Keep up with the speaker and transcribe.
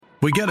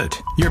We get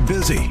it. You're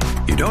busy.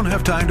 You don't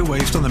have time to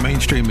waste on the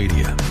mainstream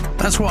media.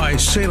 That's why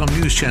Salem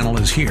News Channel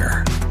is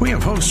here. We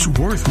have hosts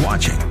worth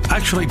watching,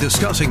 actually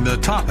discussing the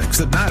topics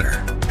that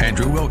matter.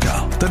 Andrew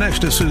Wilkow,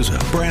 Dinesh D'Souza,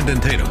 Brandon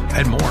Tatum,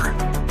 and more.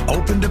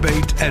 Open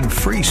debate and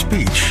free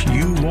speech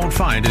you won't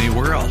find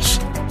anywhere else.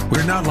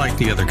 We're not like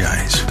the other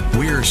guys.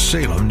 We're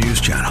Salem News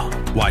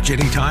Channel. Watch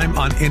anytime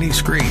on any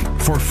screen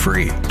for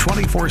free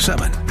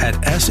 24/7 at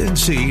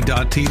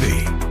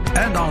snc.tv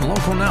and on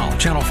Local Now,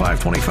 Channel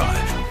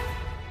 525.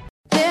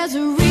 There's a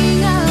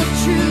ring of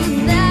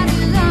truth that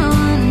is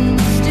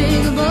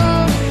unmistakable,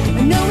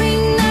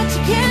 knowing that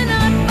you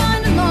cannot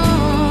find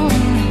alone.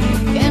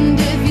 And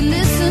if you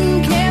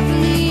listen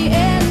carefully,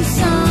 and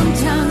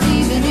sometimes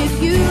even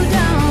if you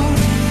don't,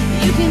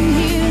 you can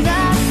hear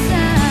that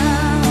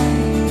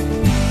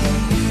sound.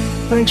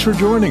 Thanks for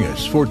joining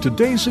us for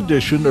today's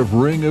edition of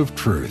Ring of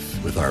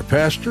Truth with our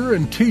pastor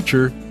and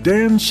teacher,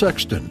 Dan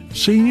Sexton,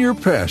 Senior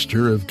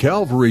Pastor of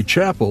Calvary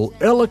Chapel,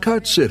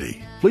 Ellicott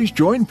City. Please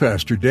join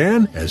Pastor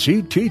Dan as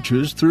he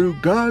teaches through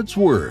God's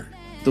Word.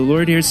 The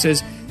Lord here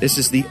says, this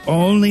is the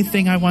only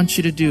thing I want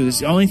you to do. This is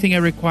the only thing I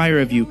require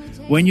of you.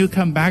 When you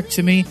come back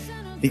to me,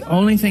 the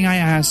only thing I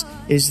ask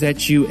is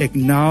that you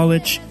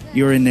acknowledge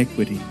your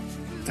iniquity.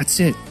 That's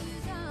it.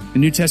 The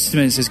New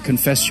Testament says,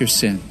 confess your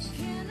sins.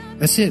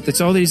 That's it. That's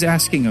all that he's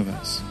asking of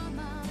us.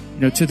 You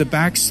know, to the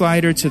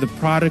backslider, to the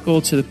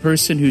prodigal, to the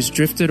person who's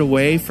drifted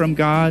away from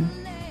God,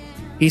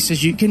 he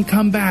says, you can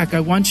come back.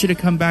 I want you to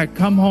come back.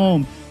 Come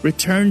home.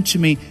 Return to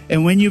me.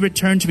 And when you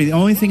return to me, the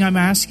only thing I'm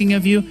asking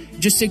of you,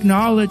 just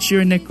acknowledge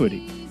your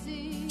iniquity.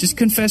 Just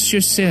confess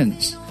your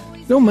sins.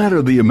 No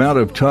matter the amount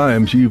of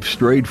times you've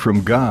strayed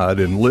from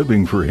God and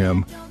living for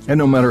Him, and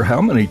no matter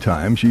how many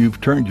times you've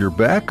turned your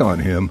back on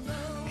Him,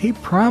 He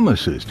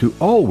promises to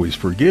always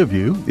forgive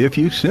you if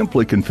you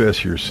simply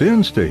confess your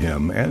sins to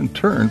Him and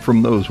turn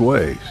from those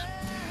ways.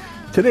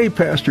 Today,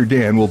 Pastor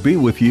Dan will be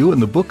with you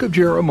in the book of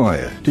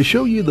Jeremiah to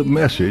show you the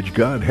message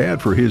God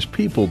had for His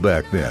people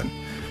back then.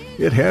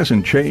 It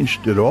hasn't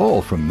changed at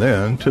all from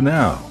then to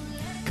now.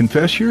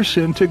 Confess your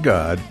sin to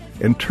God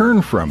and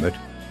turn from it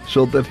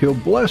so that He'll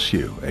bless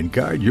you and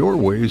guide your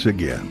ways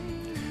again.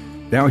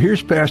 Now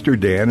here's Pastor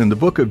Dan in the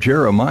book of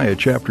Jeremiah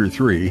chapter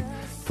 3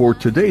 for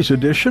today's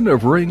edition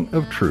of Ring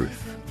of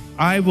Truth.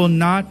 I will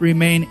not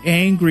remain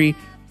angry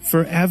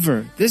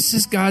forever. This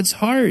is God's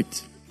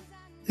heart.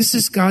 This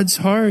is God's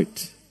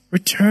heart.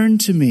 Return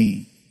to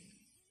me.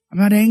 I'm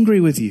not angry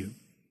with you.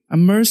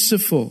 I'm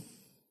merciful.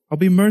 I'll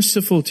be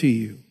merciful to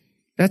you.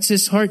 That's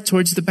His heart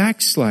towards the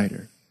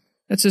backslider.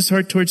 That's His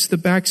heart towards the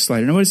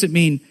backslider. Now, what does it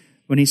mean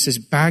when He says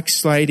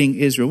backsliding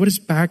Israel? What does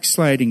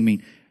backsliding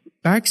mean?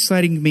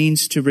 Backsliding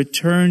means to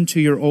return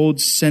to your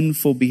old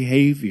sinful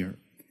behavior,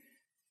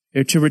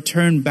 or to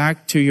return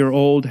back to your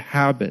old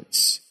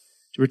habits,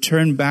 to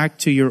return back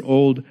to your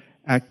old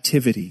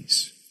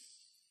activities.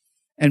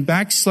 And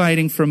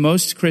backsliding for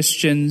most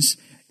Christians,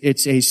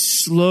 it's a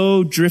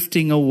slow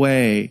drifting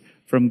away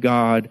from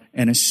God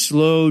and a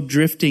slow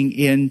drifting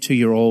into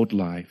your old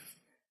life.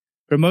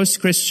 For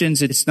most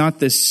Christians, it's not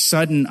this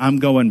sudden, I'm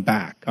going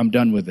back, I'm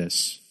done with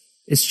this.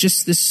 It's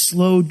just this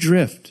slow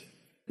drift,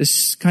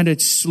 this kind of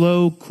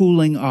slow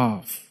cooling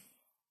off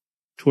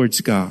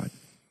towards God,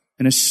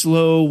 and a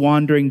slow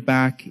wandering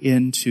back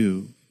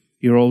into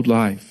your old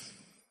life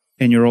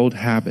and your old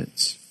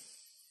habits.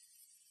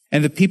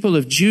 And the people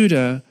of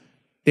Judah,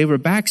 they were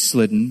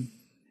backslidden,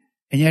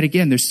 and yet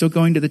again, they're still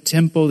going to the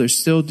temple, they're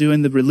still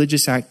doing the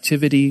religious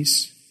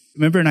activities.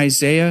 Remember in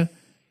Isaiah,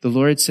 the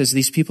Lord says,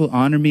 these people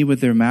honor me with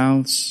their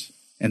mouths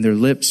and their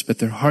lips, but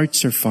their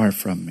hearts are far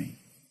from me.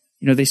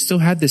 You know, they still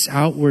had this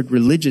outward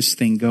religious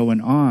thing going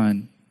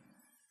on,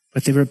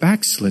 but they were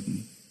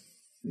backslidden.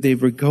 They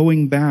were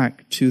going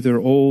back to their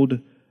old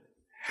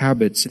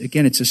habits.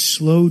 Again, it's a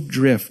slow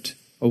drift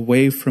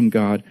away from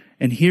God.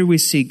 And here we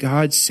see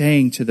God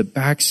saying to the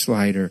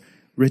backslider,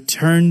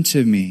 return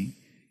to me,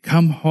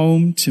 come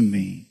home to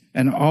me,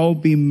 and I'll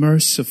be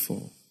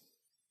merciful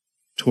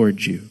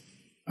toward you.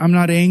 I'm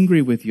not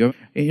angry with you.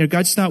 You know,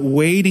 God's not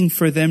waiting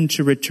for them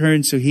to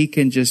return so He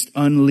can just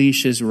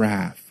unleash His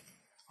wrath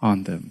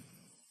on them.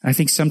 I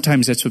think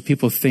sometimes that's what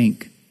people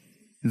think,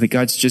 that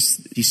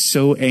He's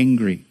so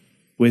angry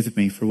with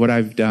me for what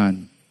I've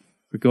done,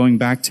 for going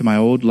back to my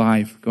old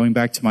life, going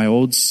back to my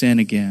old sin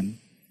again.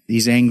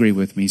 He's angry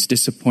with me. He's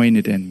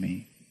disappointed in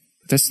me.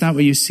 But that's not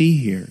what you see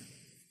here.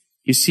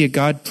 You see a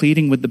God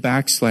pleading with the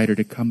backslider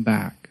to come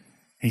back.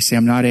 And He say,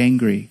 I'm not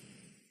angry.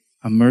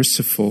 I'm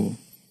merciful.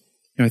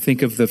 You know, I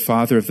think of the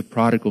father of the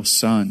prodigal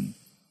son.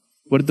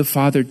 What did the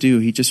father do?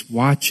 He just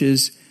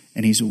watches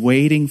and he's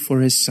waiting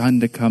for his son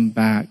to come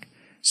back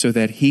so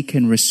that he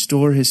can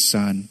restore his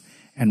son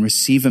and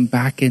receive him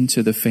back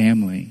into the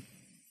family.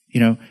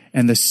 You know,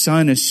 and the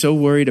son is so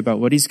worried about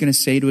what he's going to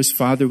say to his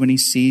father when he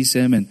sees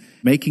him and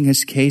making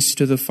his case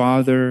to the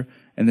father.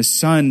 And the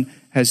son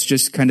has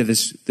just kind of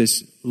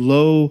this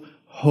low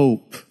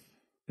hope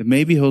that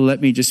maybe he'll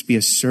let me just be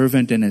a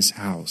servant in his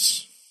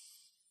house.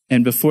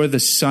 And before the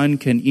son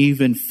can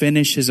even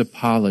finish his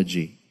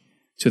apology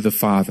to the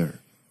father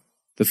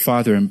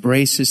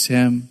embraces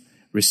him,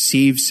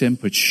 receives him,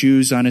 puts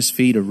shoes on his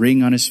feet, a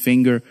ring on his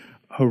finger,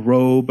 a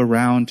robe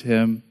around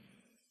him,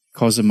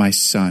 calls him my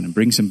son, and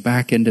brings him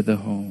back into the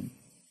home.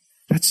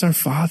 That's our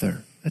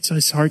Father. That's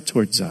his heart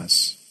towards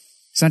us.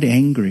 He's not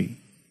angry.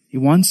 He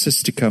wants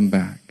us to come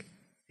back.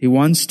 He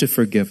wants to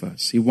forgive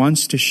us. He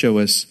wants to show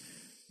us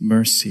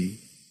mercy.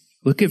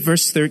 Look at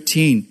verse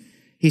 13.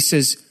 He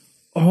says,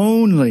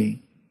 only,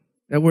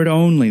 that word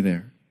only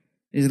there,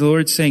 is the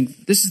Lord saying,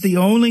 this is the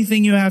only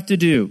thing you have to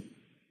do.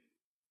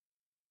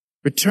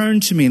 Return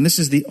to me, and this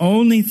is the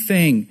only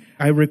thing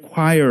I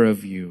require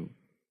of you.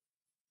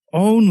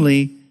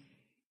 Only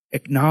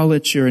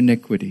acknowledge your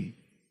iniquity,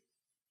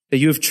 that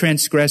you have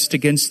transgressed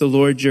against the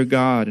Lord your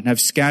God and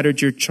have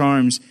scattered your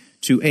charms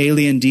to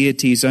alien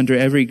deities under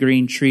every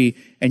green tree,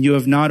 and you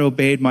have not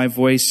obeyed my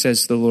voice,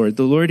 says the Lord.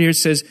 The Lord here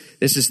says,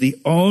 this is the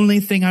only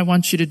thing I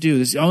want you to do.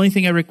 This is the only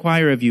thing I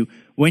require of you.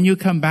 When you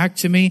come back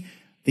to me,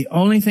 the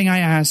only thing I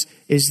ask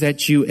is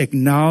that you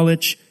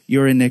acknowledge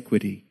your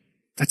iniquity.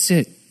 That's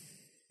it.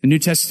 The New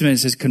Testament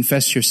says,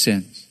 confess your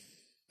sins.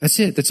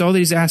 That's it. That's all that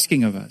he's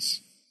asking of us.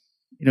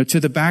 You know, to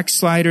the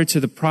backslider, to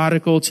the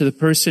prodigal, to the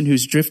person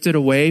who's drifted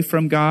away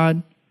from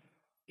God,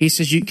 he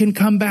says, you can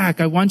come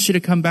back. I want you to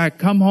come back.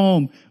 Come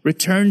home.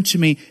 Return to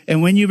me.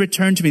 And when you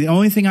return to me, the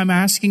only thing I'm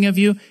asking of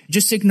you,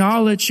 just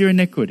acknowledge your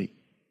iniquity.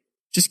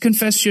 Just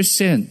confess your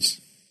sins.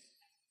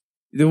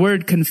 The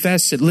word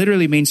confess, it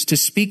literally means to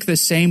speak the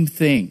same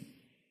thing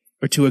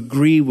or to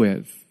agree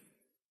with.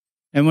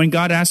 And when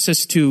God asks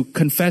us to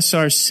confess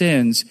our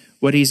sins,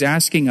 what he's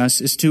asking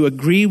us is to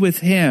agree with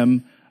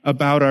him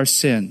about our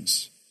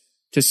sins.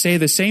 To say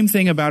the same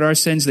thing about our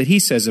sins that he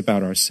says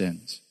about our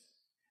sins.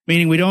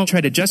 Meaning we don't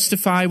try to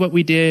justify what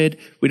we did.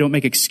 We don't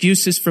make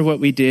excuses for what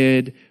we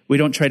did. We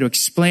don't try to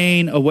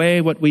explain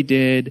away what we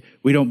did.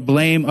 We don't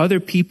blame other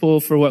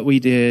people for what we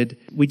did.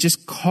 We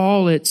just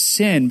call it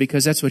sin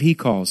because that's what he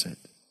calls it.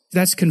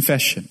 That's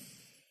confession.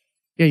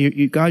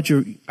 Yeah, God,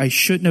 I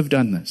shouldn't have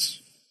done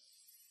this.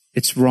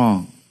 It's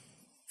wrong.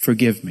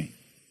 Forgive me.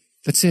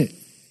 That's it.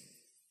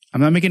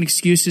 I'm not making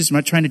excuses. I'm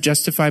not trying to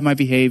justify my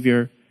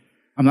behavior.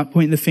 I'm not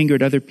pointing the finger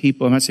at other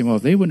people. I'm not saying, well,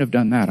 if they wouldn't have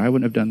done that, I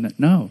wouldn't have done that.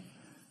 No.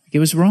 It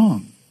was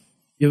wrong.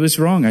 It was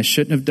wrong. I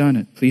shouldn't have done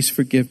it. Please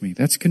forgive me.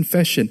 That's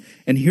confession.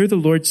 And here the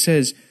Lord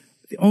says,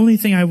 the only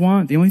thing I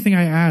want, the only thing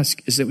I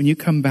ask is that when you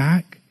come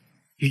back,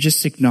 you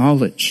just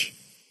acknowledge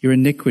your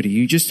iniquity.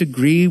 You just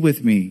agree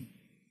with me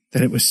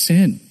that it was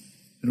sin.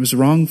 It was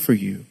wrong for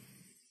you.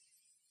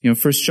 You know,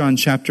 1 John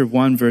chapter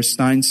 1 verse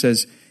 9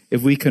 says,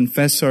 if we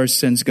confess our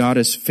sins, God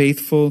is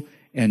faithful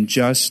and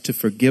just to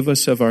forgive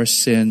us of our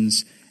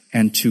sins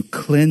and to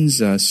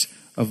cleanse us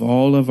of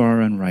all of our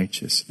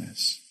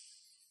unrighteousness.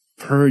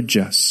 Purge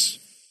us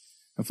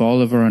of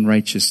all of our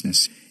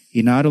unrighteousness.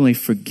 He not only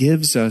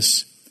forgives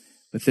us,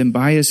 but then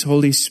by his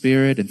Holy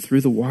Spirit and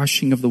through the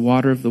washing of the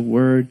water of the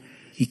Word,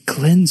 he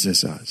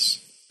cleanses us.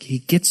 He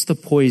gets the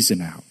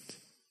poison out.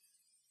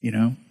 You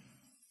know,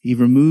 he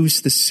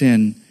removes the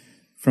sin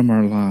from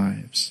our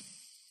lives.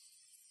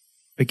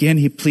 Again,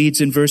 he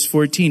pleads in verse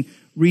 14,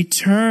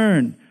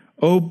 return,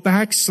 O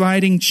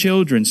backsliding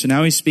children. So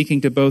now he's speaking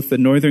to both the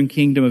northern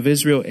kingdom of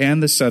Israel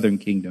and the southern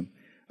kingdom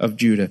of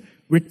Judah.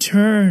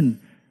 Return,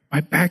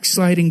 my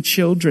backsliding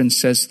children,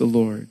 says the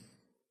Lord,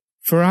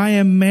 for I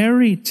am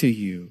married to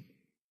you.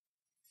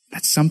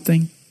 That's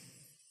something.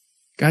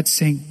 God's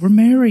saying, we're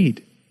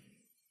married.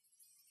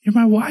 You're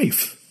my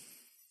wife.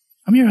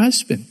 I'm your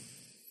husband.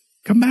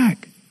 Come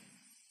back.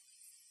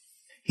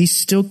 He's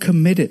still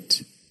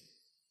committed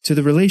to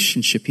the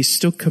relationship. He's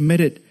still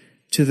committed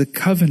to the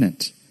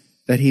covenant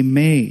that he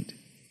made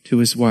to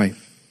his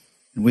wife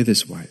and with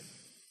his wife.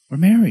 We're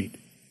married.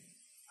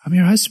 I'm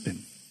your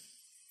husband.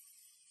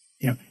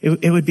 You know,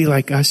 it would be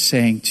like us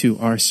saying to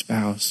our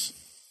spouse,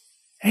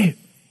 hey,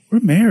 we're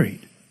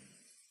married.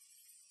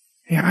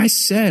 Hey, I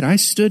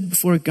stood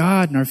before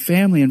God and our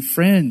family and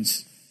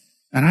friends,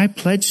 and I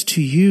pledged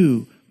to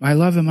you my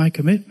love and my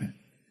commitment.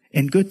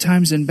 In good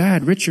times and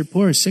bad, rich or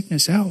poor,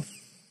 sickness, health.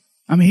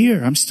 I'm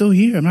here. I'm still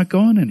here. I'm not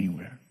going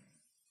anywhere.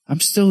 I'm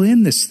still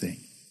in this thing.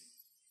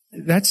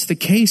 That's the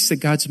case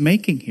that God's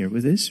making here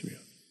with Israel.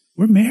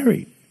 We're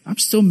married. I'm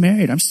still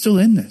married. I'm still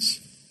in this.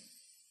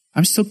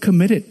 I'm still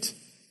committed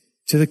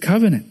to the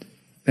covenant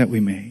that we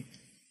made.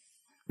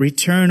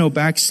 Return, O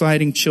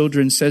backsliding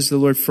children, says the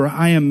Lord, for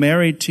I am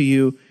married to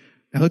you.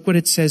 Now look what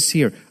it says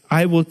here.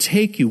 I will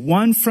take you,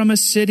 one from a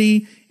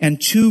city and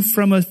two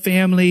from a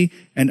family,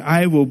 and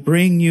I will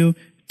bring you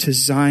to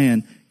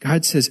Zion.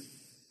 God says,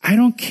 I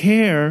don't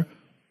care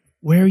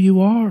where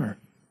you are.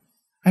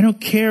 I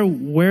don't care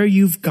where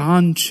you've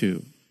gone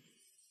to.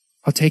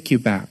 I'll take you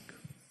back.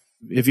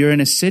 If you're in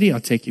a city, I'll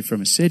take you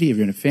from a city. If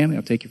you're in a family,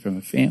 I'll take you from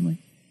a family.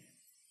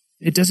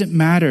 It doesn't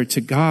matter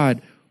to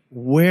God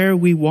where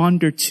we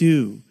wander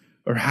to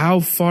or how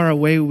far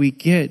away we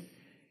get.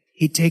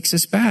 He takes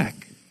us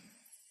back.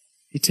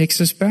 He takes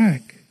us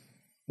back.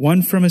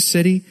 One from a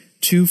city,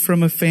 two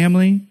from a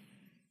family.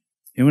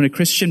 And when a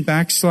Christian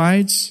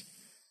backslides,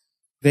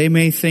 they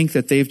may think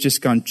that they've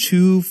just gone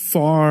too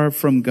far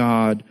from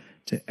God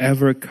to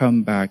ever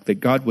come back, that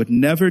God would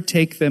never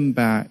take them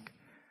back.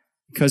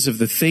 because of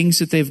the things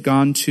that they've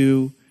gone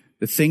to,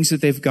 the things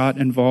that they've got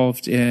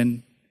involved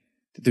in.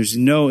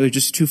 They're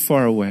just too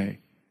far away.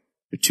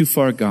 They're too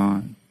far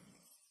gone.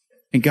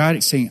 And God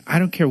is saying, I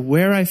don't care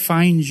where I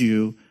find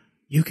you,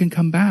 you can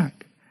come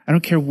back. I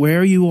don't care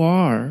where you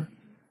are,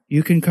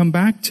 you can come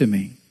back to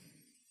me.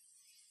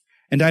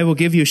 And I will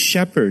give you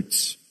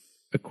shepherds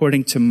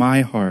according to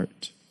my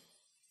heart,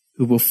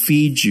 who will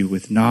feed you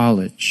with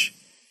knowledge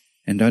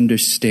and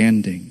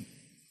understanding.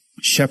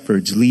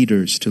 Shepherds,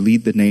 leaders to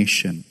lead the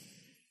nation.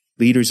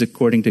 Leaders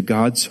according to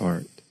God's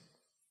heart,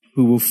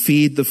 who will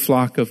feed the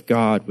flock of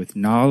God with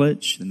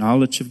knowledge, the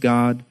knowledge of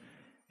God,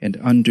 and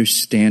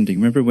understanding.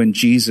 Remember when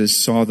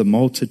Jesus saw the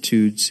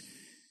multitudes,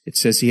 it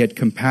says he had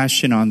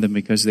compassion on them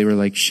because they were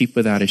like sheep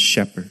without a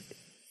shepherd.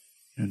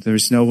 And there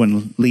was no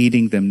one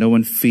leading them, no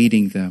one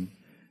feeding them,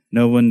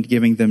 no one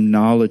giving them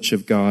knowledge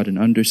of God and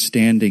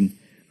understanding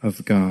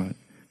of God.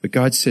 But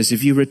God says,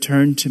 if you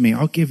return to me,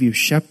 I'll give you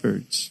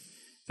shepherds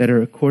that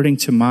are according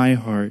to my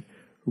heart,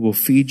 who will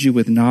feed you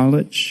with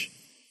knowledge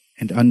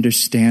and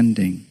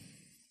understanding.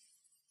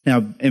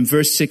 Now, in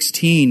verse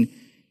 16,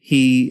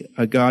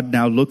 God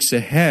now looks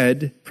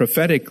ahead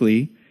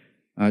prophetically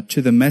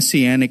to the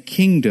Messianic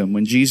kingdom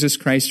when Jesus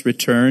Christ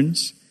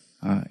returns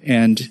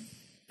and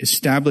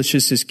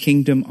establishes his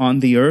kingdom on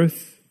the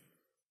earth.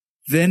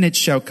 Then it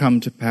shall come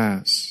to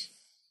pass,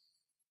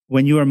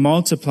 when you are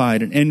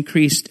multiplied and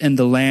increased in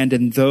the land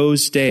in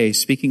those days,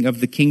 speaking of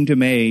the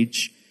kingdom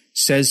age,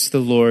 says the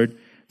Lord,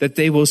 that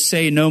they will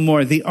say no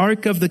more, the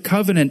ark of the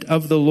covenant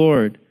of the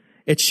Lord,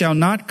 it shall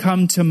not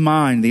come to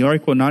mind, the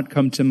ark will not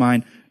come to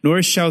mind,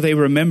 nor shall they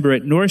remember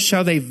it, nor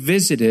shall they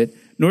visit it,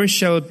 nor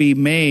shall it be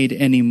made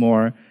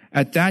anymore.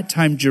 At that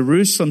time,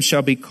 Jerusalem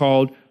shall be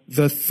called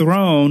the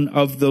throne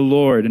of the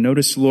Lord. And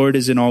notice Lord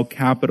is in all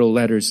capital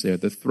letters there,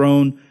 the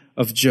throne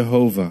of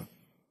Jehovah.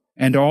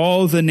 And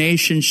all the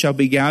nations shall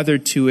be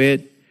gathered to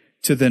it,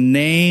 to the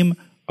name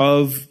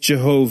of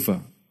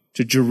Jehovah,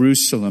 to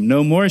Jerusalem.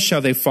 No more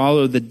shall they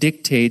follow the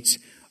dictates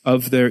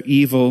of their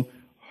evil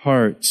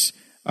hearts.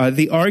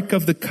 The Ark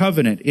of the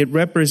Covenant, it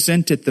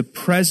represented the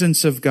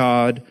presence of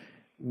God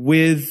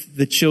with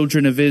the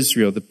children of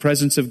Israel, the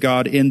presence of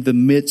God in the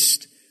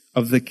midst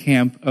of the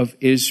camp of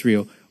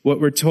Israel.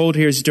 What we're told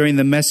here is during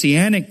the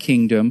Messianic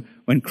kingdom,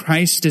 when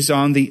Christ is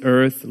on the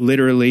earth,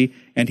 literally,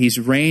 and he's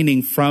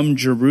reigning from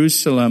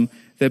Jerusalem,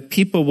 that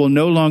people will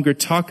no longer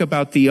talk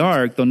about the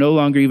ark. They'll no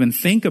longer even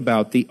think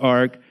about the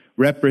ark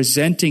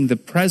representing the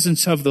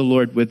presence of the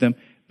Lord with them,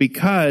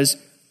 because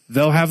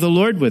they'll have the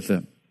Lord with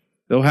them.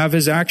 They'll have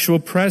his actual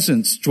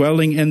presence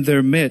dwelling in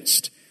their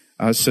midst.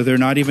 So they're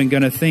not even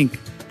going to think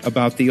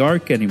about the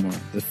ark anymore.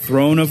 The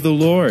throne of the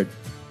Lord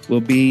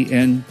will be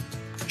in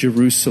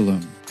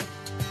Jerusalem.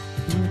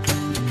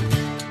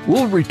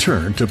 We'll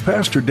return to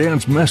Pastor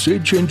Dan's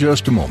message in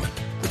just a moment.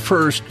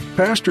 First,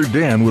 Pastor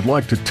Dan would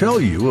like to tell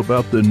you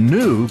about the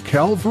new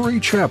Calvary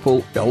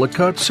Chapel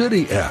Ellicott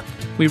City app.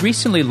 We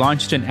recently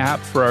launched an app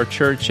for our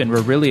church, and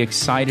we're really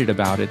excited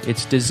about it.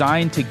 It's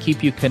designed to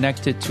keep you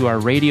connected to our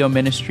radio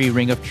ministry,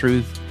 Ring of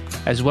Truth,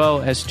 as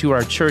well as to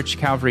our church,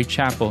 Calvary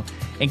Chapel.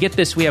 And get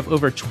this, we have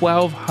over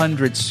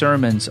 1,200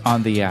 sermons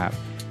on the app.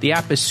 The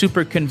app is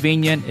super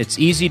convenient, it's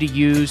easy to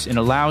use, and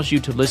allows you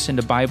to listen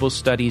to Bible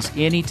studies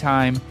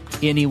anytime,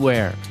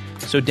 anywhere.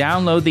 So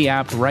download the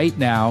app right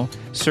now,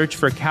 search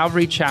for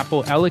Calvary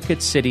Chapel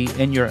Ellicott City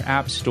in your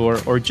app store,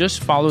 or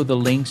just follow the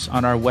links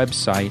on our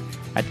website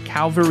at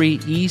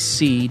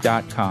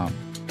calvaryec.com.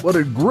 What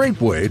a great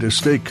way to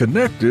stay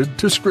connected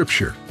to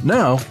Scripture.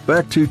 Now,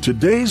 back to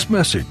today's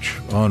message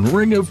on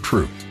Ring of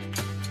Truth.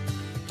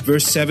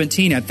 Verse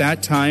 17, at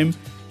that time,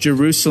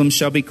 Jerusalem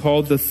shall be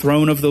called the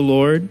throne of the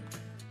Lord,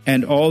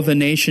 and all the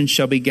nations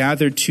shall be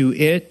gathered to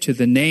it, to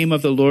the name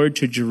of the Lord,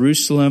 to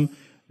Jerusalem.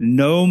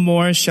 No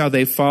more shall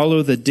they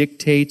follow the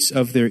dictates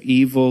of their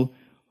evil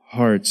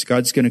hearts.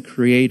 God's going to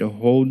create a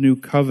whole new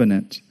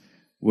covenant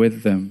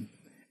with them,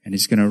 and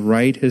he's going to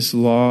write his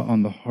law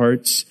on the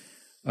hearts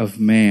of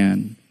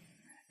man.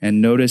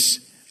 And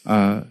notice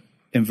in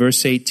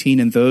verse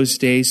 18, in those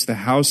days the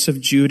house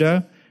of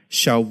Judah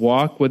shall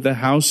walk with the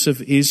house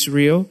of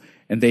Israel,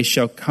 and they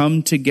shall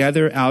come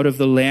together out of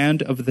the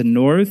land of the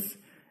north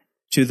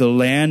to the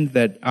land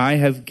that I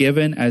have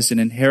given as an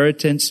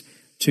inheritance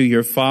to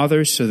your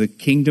fathers. So the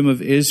kingdom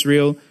of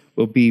Israel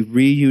will be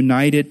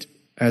reunited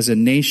as a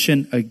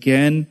nation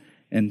again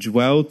and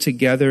dwell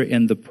together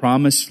in the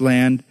promised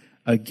land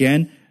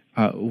again.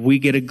 We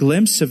get a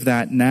glimpse of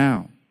that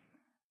now,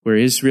 where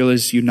Israel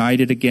is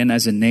united again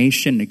as a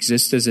nation,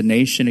 exists as a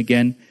nation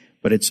again,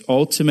 but its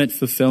ultimate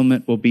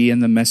fulfillment will be in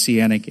the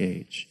Messianic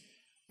age,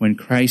 when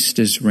Christ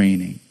is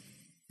reigning.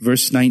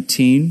 Verse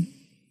 19,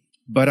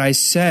 but I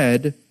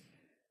said,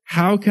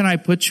 how can I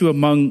put you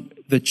among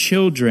the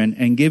children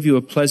and give you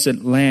a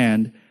pleasant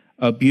land,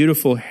 a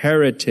beautiful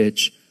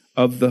heritage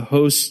of the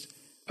host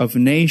of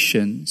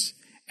nations?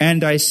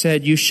 And I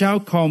said, you shall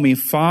call me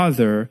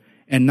Father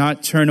and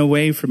not turn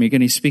away from me.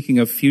 Again, he's speaking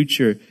of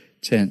future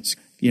tense.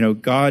 You know,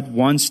 God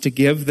wants to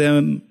give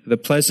them the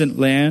pleasant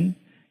land.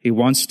 He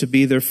wants to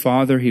be their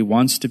father. He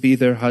wants to be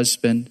their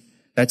husband.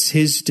 That's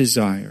his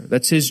desire.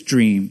 That's his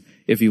dream,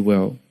 if you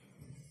will,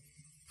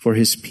 for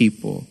his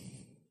people.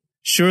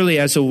 Surely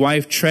as a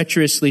wife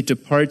treacherously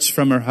departs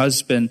from her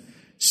husband,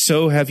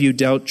 so have you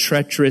dealt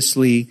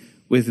treacherously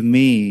with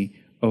me,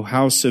 O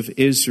house of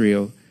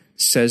Israel,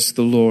 says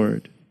the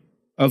Lord.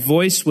 A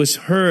voice was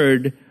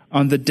heard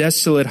on the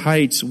desolate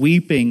heights,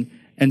 weeping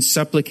and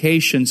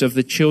supplications of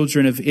the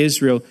children of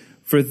Israel,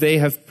 for they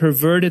have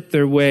perverted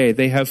their way.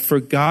 They have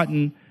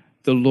forgotten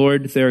the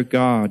Lord their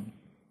God.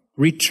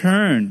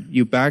 Return,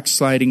 you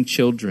backsliding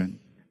children,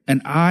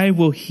 and I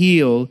will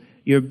heal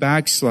your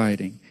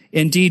backsliding.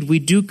 Indeed, we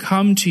do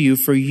come to you,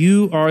 for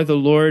you are the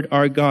Lord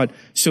our God.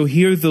 So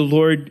here the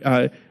Lord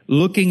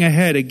looking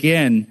ahead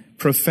again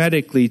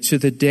prophetically to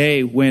the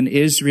day when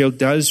Israel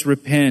does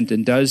repent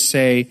and does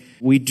say,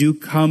 we do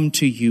come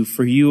to you,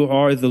 for you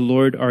are the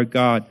Lord our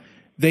God.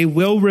 They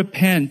will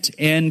repent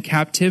in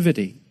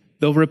captivity.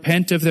 They'll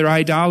repent of their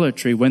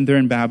idolatry when they're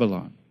in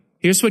Babylon.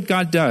 Here's what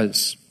God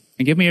does,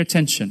 and give me your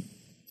attention.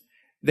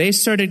 They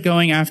started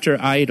going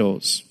after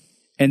idols,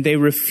 and they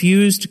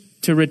refused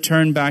to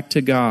return back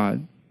to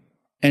God.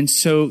 And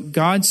so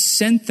God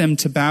sent them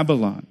to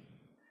Babylon.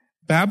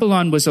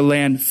 Babylon was a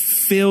land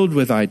filled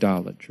with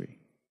idolatry.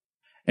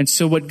 And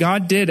so what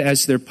God did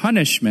as their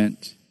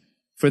punishment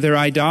for their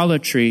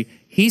idolatry,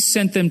 he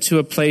sent them to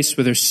a place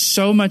where there's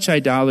so much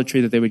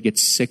idolatry that they would get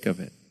sick of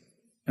it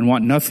and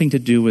want nothing to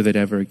do with it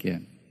ever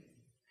again.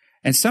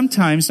 And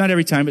sometimes, not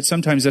every time, but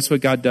sometimes that's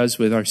what God does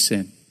with our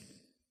sin.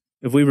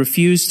 If we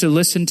refuse to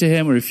listen to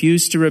him,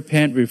 refuse to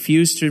repent,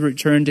 refuse to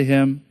return to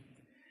him,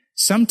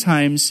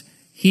 sometimes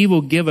he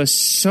will give us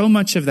so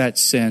much of that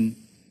sin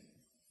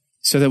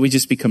so that we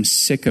just become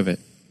sick of it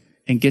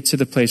and get to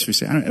the place where we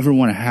say, I don't ever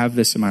want to have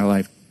this in my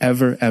life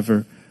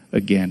ever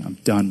again. I'm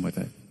done with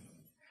it.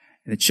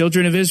 And the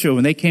children of Israel,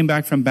 when they came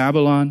back from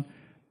Babylon,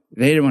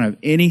 they didn't want to have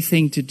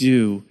anything to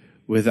do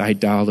with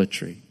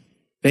idolatry.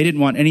 They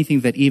didn't want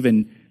anything that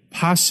even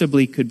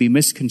possibly could be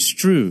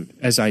misconstrued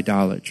as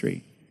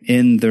idolatry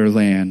in their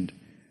land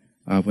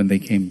when they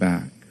came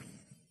back.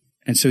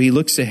 And so he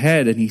looks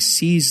ahead and he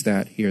sees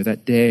that here,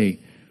 that day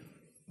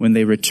when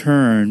they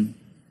return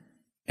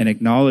and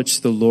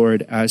acknowledge the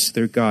Lord as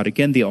their God.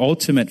 Again, the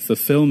ultimate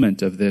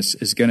fulfillment of this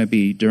is going to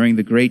be during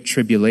the Great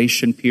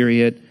Tribulation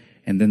period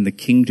and then the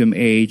kingdom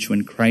age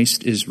when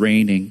Christ is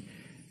reigning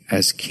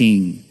as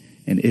king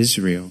in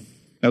Israel.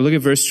 Now look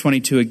at verse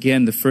 22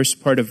 again, the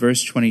first part of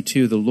verse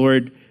 22. The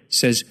Lord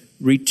says,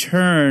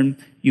 return,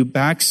 you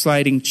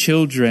backsliding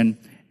children,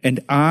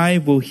 and I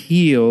will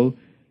heal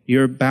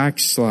your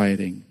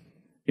backsliding.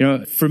 You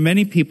know, for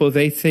many people,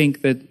 they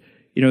think that,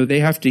 they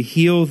have to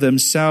heal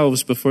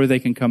themselves before they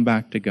can come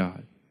back to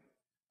God.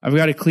 I've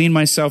got to clean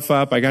myself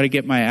up. I got to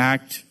get my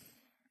act,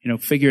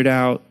 figured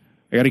out.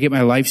 I got to get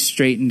my life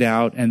straightened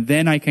out, and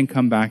then I can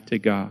come back to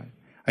God.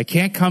 I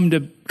can't come to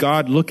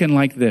God looking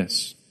like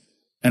this.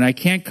 And I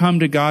can't come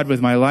to God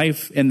with my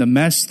life in the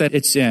mess that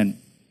it's in.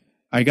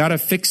 I got to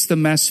fix the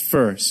mess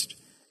first,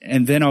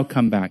 and then I'll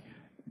come back.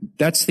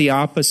 That's the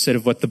opposite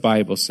of what the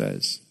Bible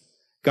says.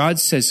 God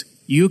says,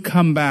 you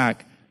come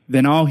back,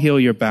 then I'll heal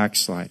your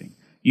backsliding.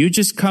 You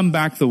just come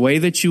back the way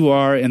that you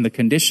are in the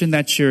condition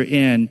that you're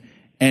in,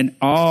 and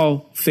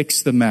I'll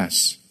fix the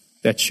mess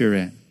that you're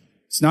in.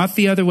 It's not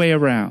the other way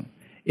around.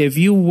 If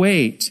you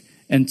wait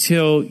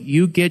until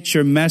you get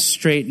your mess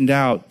straightened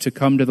out to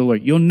come to the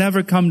Lord, you'll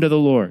never come to the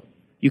Lord.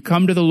 You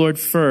come to the Lord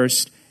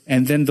first,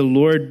 and then the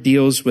Lord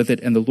deals with it,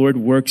 and the Lord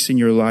works in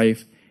your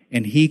life,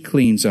 and he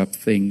cleans up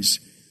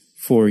things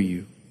for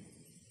you.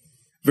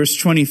 Verse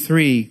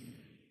 23,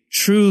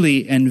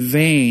 truly in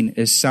vain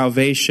is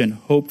salvation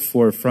hoped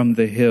for from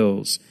the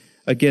hills.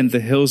 Again,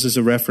 the hills is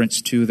a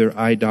reference to their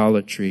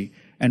idolatry.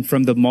 And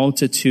from the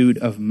multitude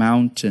of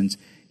mountains,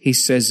 he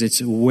says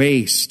it's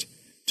waste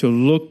to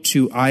look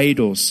to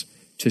idols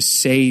to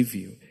save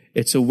you.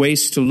 It's a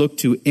waste to look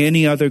to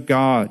any other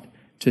God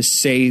to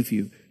save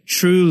you.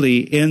 Truly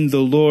in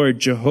the Lord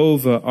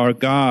Jehovah our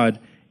God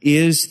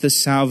is the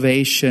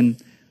salvation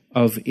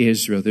of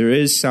Israel. There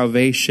is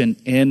salvation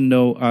in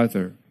no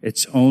other.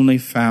 It's only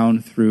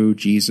found through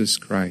Jesus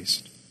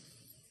Christ.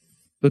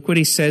 Look what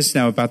he says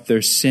now about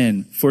their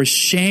sin. For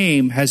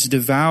shame has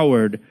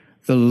devoured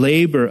the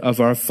labor of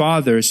our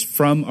fathers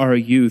from our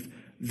youth,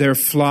 their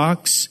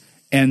flocks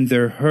and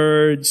their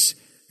herds,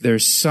 their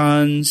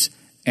sons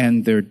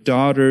and their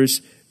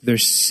daughters. Their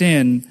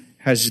sin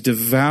has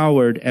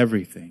devoured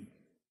everything.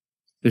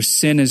 Their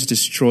sin has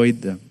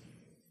destroyed them.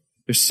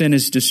 Their sin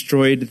has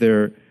destroyed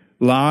their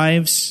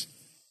lives,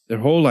 their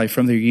whole life,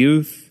 from their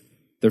youth,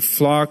 their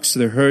flocks,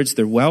 their herds,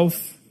 their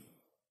wealth,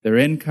 their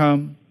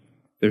income,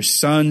 their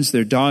sons,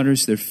 their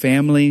daughters, their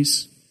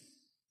families.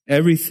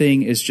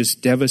 Everything is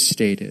just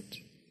devastated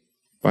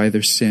by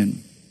their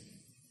sin.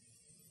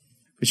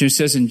 But it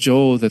says in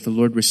Joel that the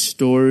Lord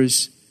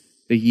restores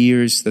the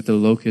years that the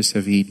locusts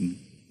have eaten.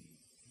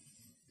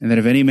 And that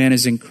if any man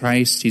is in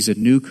Christ, he's a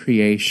new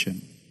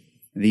creation.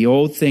 And the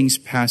old things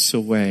pass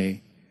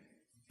away,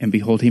 and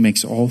behold, he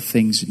makes all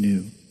things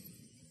new.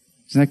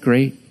 Isn't that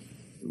great?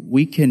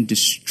 We can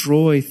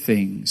destroy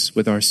things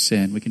with our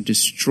sin. We can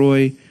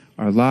destroy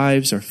our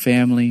lives, our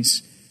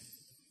families.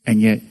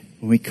 And yet,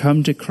 when we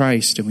come to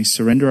Christ and we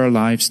surrender our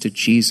lives to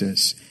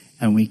Jesus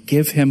and we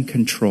give him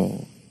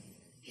control,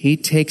 he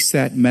takes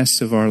that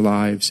mess of our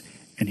lives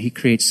and he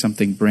creates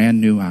something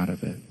brand new out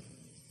of it.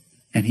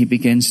 And he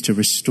begins to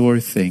restore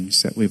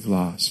things that we've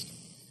lost.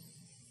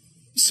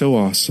 So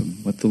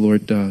awesome what the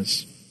Lord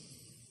does.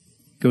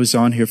 Goes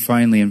on here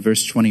finally in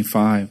verse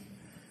 25.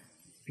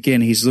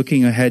 Again, he's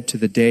looking ahead to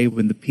the day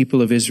when the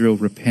people of Israel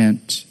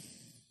repent.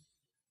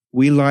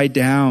 We lie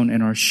down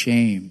in our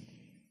shame,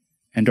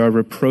 and our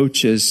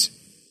reproaches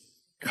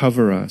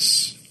cover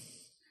us.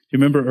 You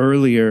remember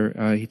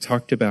earlier, he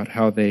talked about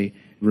how they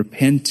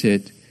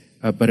repented,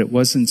 but it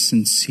wasn't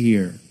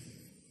sincere.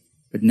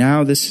 But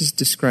now this is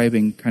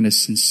describing kind of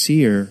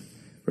sincere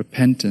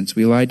repentance.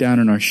 We lie down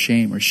in our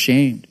shame, or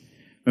shamed.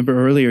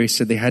 Remember earlier he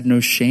said they had no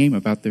shame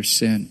about their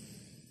sin.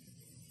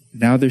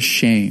 Now there's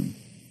shame,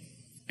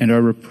 and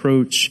our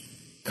reproach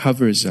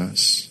covers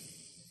us.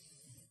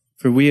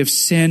 For we have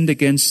sinned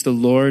against the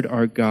Lord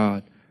our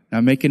God.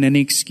 Not making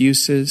any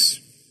excuses,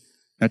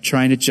 not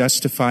trying to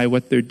justify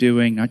what they're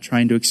doing, not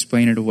trying to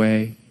explain it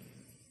away.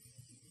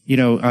 You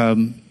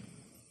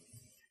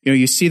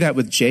see that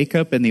with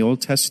Jacob in the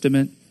Old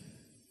Testament.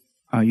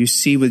 You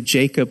see with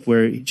Jacob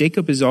where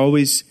Jacob is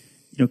always,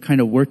 kind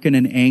of working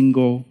an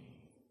angle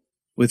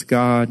with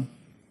God.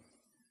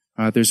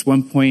 There's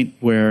one point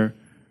where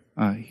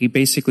he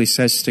basically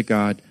says to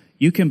God,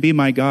 you can be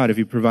my God if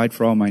you provide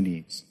for all my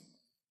needs.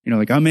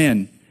 I'm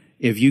in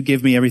if you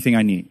give me everything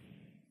I need.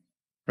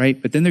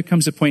 Right? But then there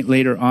comes a point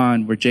later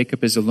on where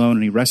Jacob is alone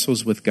and he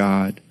wrestles with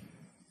God.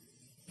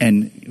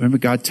 And remember,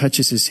 God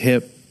touches his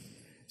hip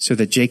so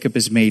that Jacob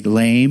is made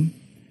lame.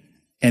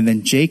 And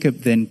then Jacob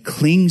then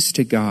clings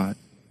to God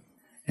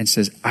and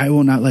says, I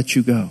will not let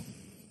you go.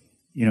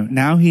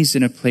 Now he's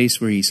in a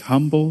place where he's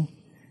humble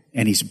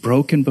and he's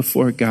broken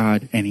before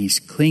God and he's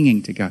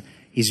clinging to God.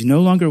 He's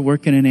no longer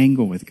working an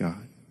angle with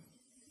God.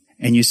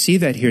 And you see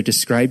that here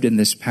described in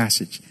this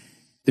passage.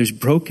 There's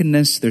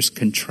brokenness, there's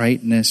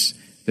contriteness,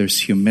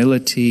 there's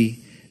humility,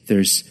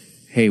 there's,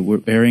 hey, we're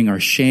bearing our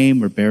shame,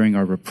 we're bearing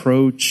our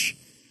reproach,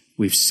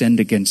 we've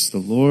sinned against the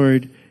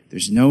Lord.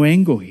 There's no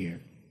angle here.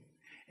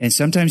 And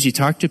sometimes you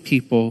talk to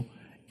people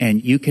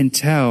and you can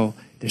tell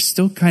they're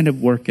still kind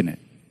of working it.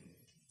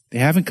 They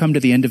haven't come to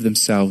the end of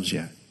themselves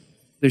yet.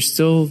 There's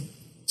still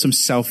some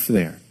self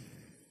there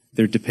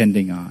they're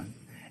depending on.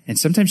 And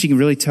sometimes you can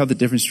really tell the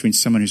difference between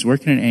someone who's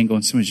working an angle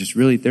and someone who's just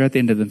really, they're at the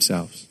end of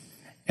themselves.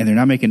 And they're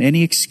not making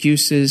any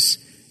excuses.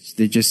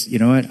 They're just, you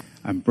know what?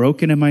 I'm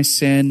broken in my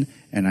sin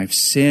and I've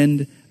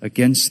sinned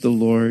against the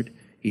Lord.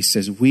 He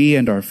says, we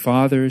and our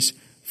fathers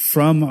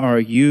from our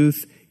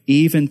youth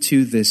even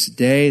to this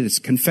day, this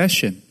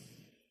confession.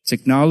 It's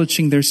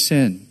acknowledging their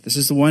sin. This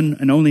is the one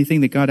and only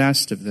thing that God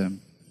asked of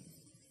them.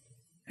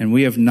 And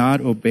we have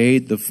not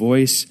obeyed the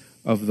voice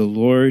of the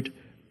Lord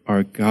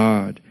our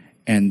God.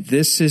 And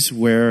this is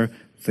where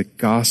the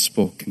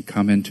gospel can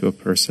come into a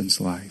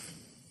person's life.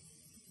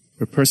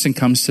 Where a person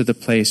comes to the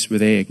place where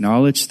they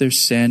acknowledge their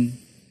sin,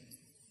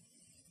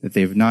 that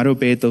they have not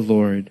obeyed the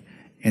Lord,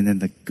 and then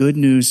the good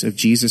news of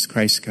Jesus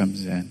Christ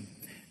comes in.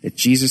 That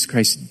Jesus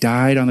Christ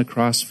died on the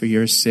cross for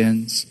your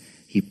sins.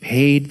 He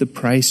paid the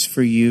price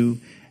for you.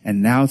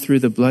 And now through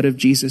the blood of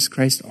Jesus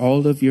Christ,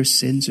 all of your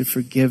sins are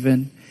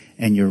forgiven.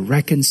 And you're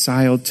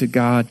reconciled to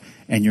God.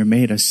 And you're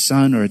made a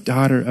son or a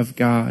daughter of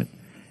God.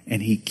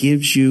 And he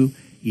gives you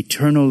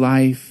eternal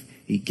life.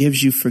 He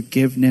gives you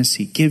forgiveness.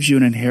 He gives you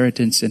an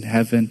inheritance in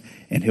heaven.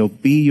 And he'll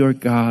be your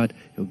God.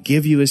 He'll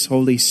give you his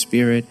Holy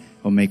Spirit.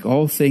 He'll make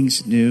all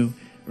things new.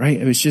 Right?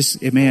 It's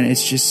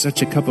just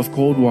such a cup of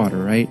cold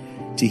water, right?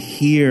 To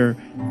hear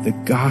the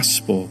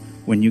gospel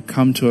when you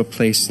come to a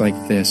place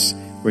like this,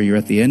 where you're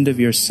at the end of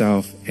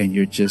yourself and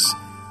you're just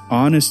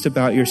honest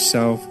about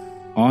yourself,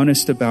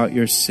 honest about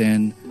your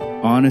sin,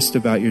 honest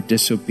about your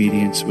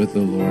disobedience with the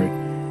Lord.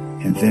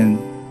 And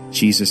then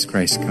Jesus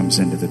Christ comes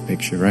into the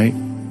picture, right?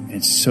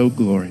 It's so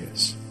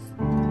glorious.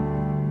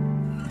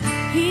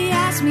 He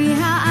asked me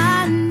how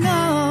I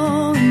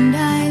know, and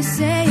I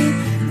say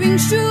it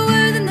rings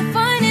truer than the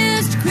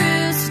finest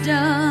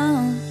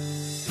crystal.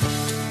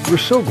 We're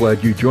so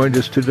glad you joined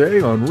us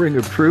today on Ring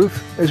of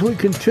Truth as we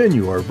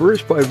continue our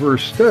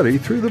verse-by-verse study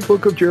through the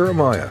book of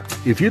Jeremiah.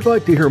 If you'd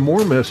like to hear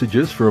more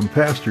messages from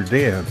Pastor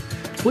Dan,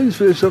 please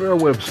visit our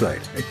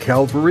website at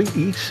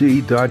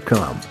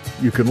calvaryec.com.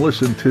 You can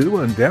listen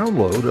to and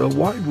download a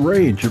wide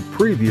range of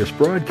previous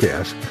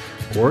broadcasts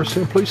or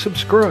simply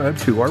subscribe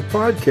to our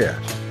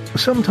podcast.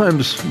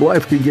 Sometimes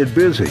life can get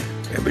busy,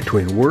 and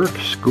between work,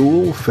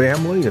 school,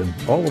 family, and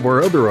all of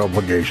our other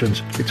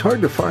obligations, it's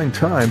hard to find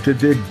time to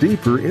dig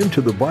deeper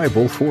into the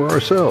Bible for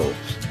ourselves.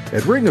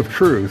 At Ring of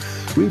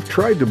Truth, we've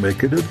tried to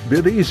make it a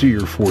bit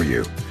easier for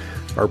you.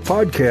 Our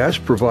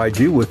podcasts provide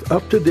you with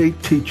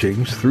up-to-date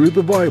teachings through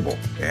the Bible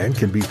and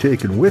can be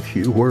taken with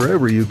you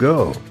wherever you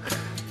go.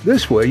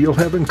 This way, you'll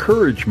have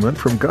encouragement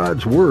from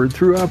God's Word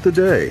throughout the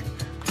day.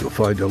 You'll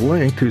find a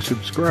link to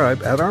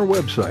subscribe at our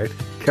website,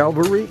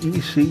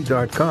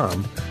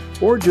 calvaryec.com,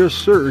 or just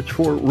search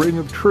for Ring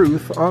of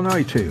Truth on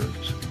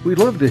iTunes. We'd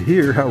love to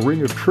hear how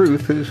Ring of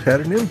Truth has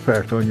had an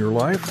impact on your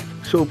life,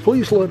 so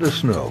please let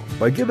us know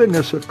by giving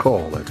us a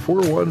call at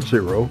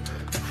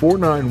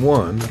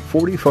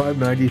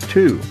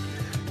 410-491-4592.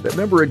 That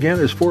number again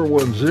is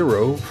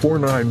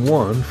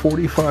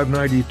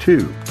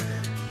 410-491-4592.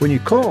 When you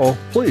call,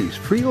 please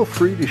feel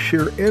free to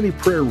share any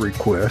prayer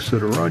requests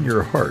that are on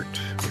your heart.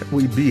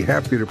 We'd be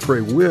happy to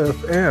pray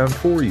with and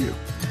for you.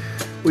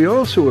 We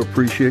also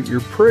appreciate your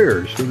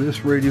prayers for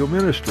this radio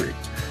ministry.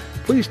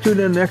 Please tune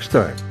in next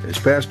time as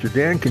Pastor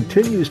Dan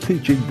continues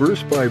teaching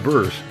verse by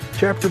verse,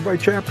 chapter by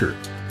chapter,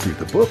 through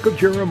the book of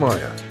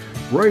Jeremiah,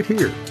 right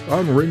here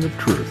on Ring of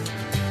Truth.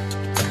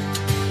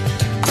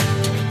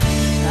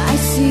 I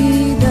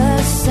see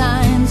the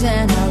signs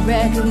and I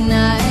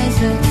recognize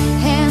the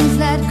hands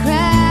that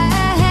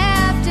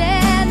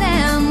crafted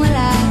them. Well,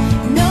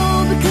 I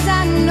know because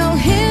I know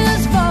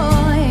His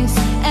voice,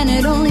 and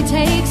it only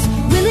takes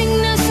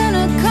willingness and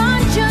a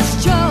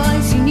conscious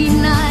choice. You need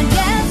not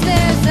guess,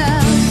 there's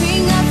a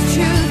ring of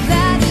truth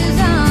that is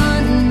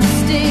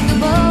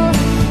unmistakable,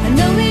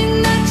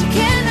 knowing that you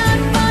cannot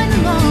find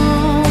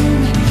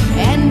alone.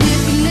 And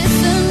if you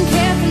listen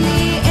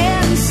carefully,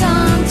 and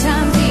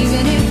sometimes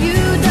even if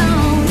you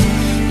don't,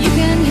 you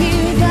can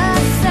hear the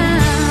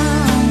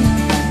sound.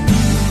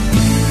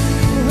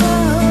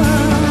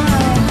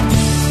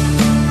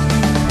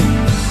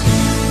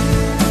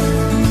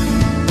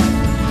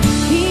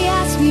 He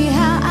asked me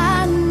how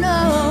I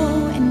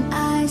know, and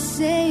I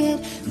say it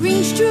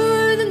rings true.